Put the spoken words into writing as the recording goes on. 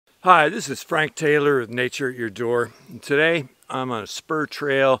Hi, this is Frank Taylor with Nature at Your Door. And today I'm on a spur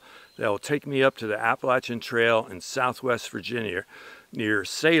trail that will take me up to the Appalachian Trail in Southwest Virginia near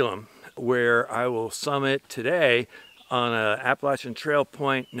Salem, where I will summit today on an Appalachian Trail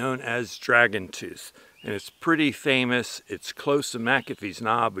point known as Dragon Tooth. And it's pretty famous. It's close to McAfee's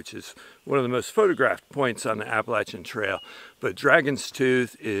Knob, which is one of the most photographed points on the Appalachian Trail. But Dragon's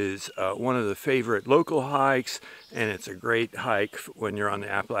Tooth is one of the favorite local hikes, and it's a great hike when you're on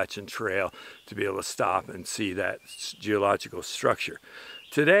the Appalachian Trail to be able to stop and see that geological structure.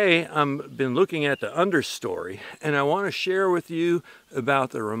 Today, I've been looking at the understory, and I want to share with you about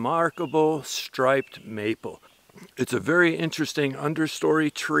the remarkable striped maple. It's a very interesting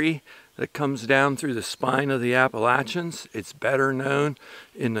understory tree that comes down through the spine of the Appalachians. It's better known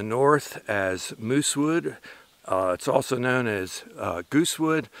in the north as Moosewood. It's also known as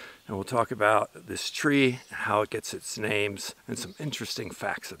Goosefoot, and we'll talk about this tree, how it gets its names, and some interesting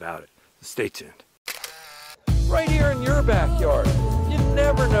facts about it. Stay tuned. Right here in your backyard, you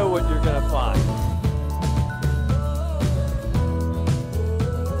never know what you're going to find.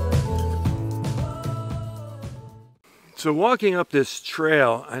 So walking up this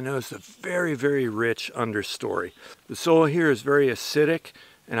trail, I noticed a very, very rich understory. The soil here is very acidic,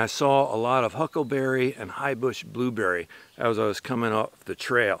 and I saw a lot of huckleberry and high bush blueberry as I was coming up the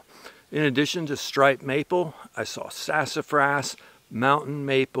trail. In addition to striped maple, I saw sassafras, mountain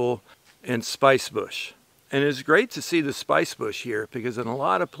maple, and spice bush. And it's great to see the spice bush here because in a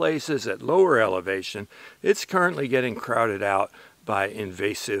lot of places at lower elevation, it's currently getting crowded out by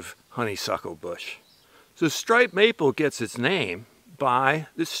invasive honeysuckle bush. So striped maple gets its name by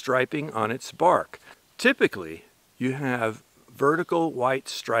the striping on its bark. Typically, you have vertical white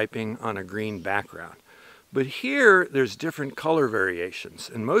striping on a green background. But here, there's different color variations,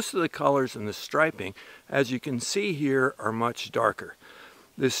 and most of the colors in the striping, as you can see here, are much darker.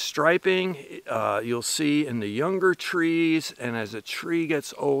 This striping you'll see in the younger trees, and as a tree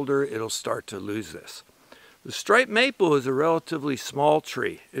gets older, it'll start to lose this. The striped maple is a relatively small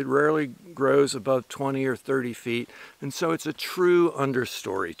tree. It rarely grows above 20 or 30 feet, and so it's a true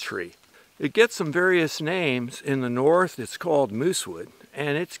understory tree. It gets some various names. In the north, it's called Moosewood,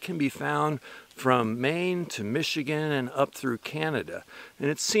 and it can be found from Maine to Michigan and up through Canada.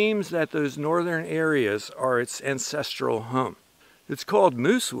 And it seems that those northern areas are its ancestral home. It's called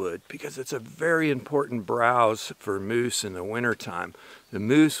Moosewood because it's a very important browse for moose in the wintertime. The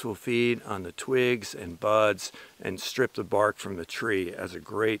moose will feed on the twigs and buds and strip the bark from the tree as a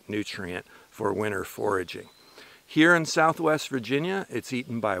great nutrient for winter foraging. Here in Southwest Virginia, it's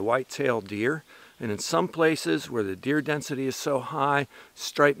eaten by white-tailed deer, and in some places where the deer density is so high,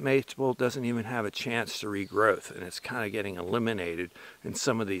 striped maple doesn't even have a chance to regrowth, and it's kind of getting eliminated in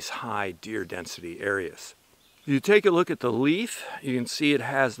some of these high deer density areas. If you take a look at the leaf, you can see it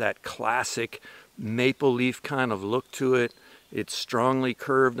has that classic maple leaf kind of look to it. It's strongly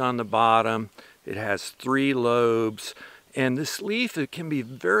curved on the bottom. It has 3 lobes. And this leaf, it can be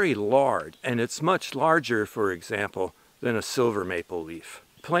very large, and it's much larger, for example, than a silver maple leaf.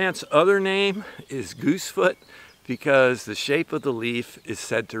 The plant's other name is Goosefoot because the shape of the leaf is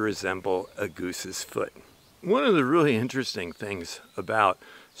said to resemble a goose's foot. One of the really interesting things about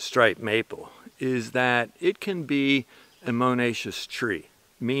striped maple is that it can be a monoecious tree,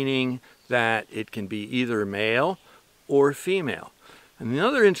 meaning that it can be either male or female. And the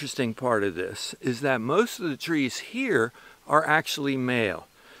other interesting part of this is that most of the trees here are actually male.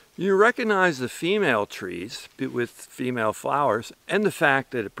 You recognize the female trees with female flowers and the fact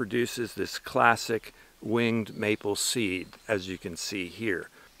that it produces this classic winged maple seed, as you can see here.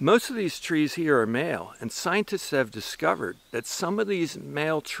 Most of these trees here are male, and scientists have discovered that some of these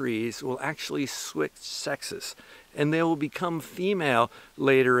male trees will actually switch sexes, and they will become female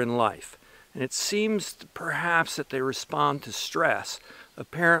later in life. And it seems perhaps that they respond to stress.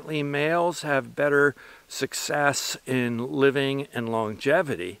 Apparently males have better success in living and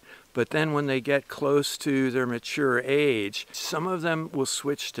longevity, but then when they get close to their mature age, some of them will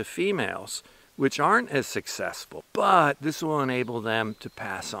switch to females, which aren't as successful, but this will enable them to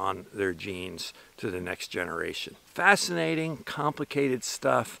pass on their genes to the next generation. Fascinating, complicated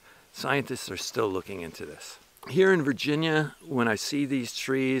stuff. Scientists are still looking into this. Here in Virginia, when I see these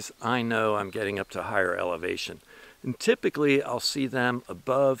trees, I know I'm getting up to higher elevation. And typically, I'll see them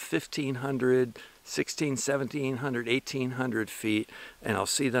above 1,500, 1,1700, 1,800 feet, and I'll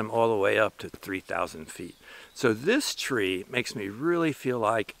see them all the way up to 3,000 feet. So this tree makes me really feel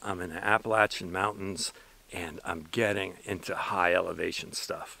like I'm in the Appalachian Mountains and I'm getting into high elevation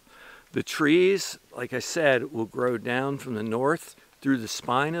stuff. The trees, like I said, will grow down from the north through the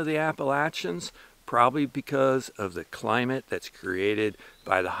spine of the Appalachians, probably because of the climate that's created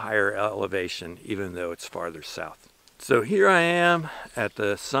by the higher elevation, even though it's farther south. So here I am at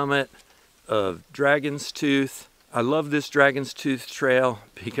the summit of Dragon's Tooth. I love this Dragon's Tooth trail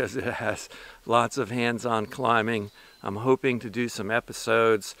because it has lots of hands-on climbing. I'm hoping to do some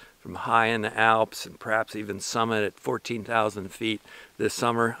episodes from high in the Alps and perhaps even summit at 14,000 feet this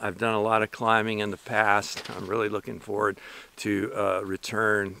summer. I've done a lot of climbing in the past. I'm really looking forward to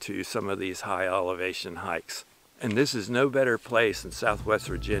return to some of these high elevation hikes. And this is no better place than Southwest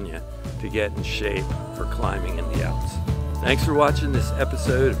Virginia to get in shape for climbing in the Alps. Thanks for watching this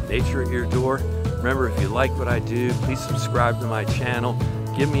episode of Nature at Your Door. Remember, if you like what I do, please subscribe to my channel,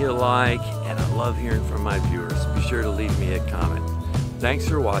 give me a like, and I love hearing from my viewers. Be sure to leave me a comment. Thanks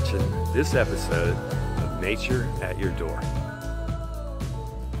for watching this episode of Nature at Your Door.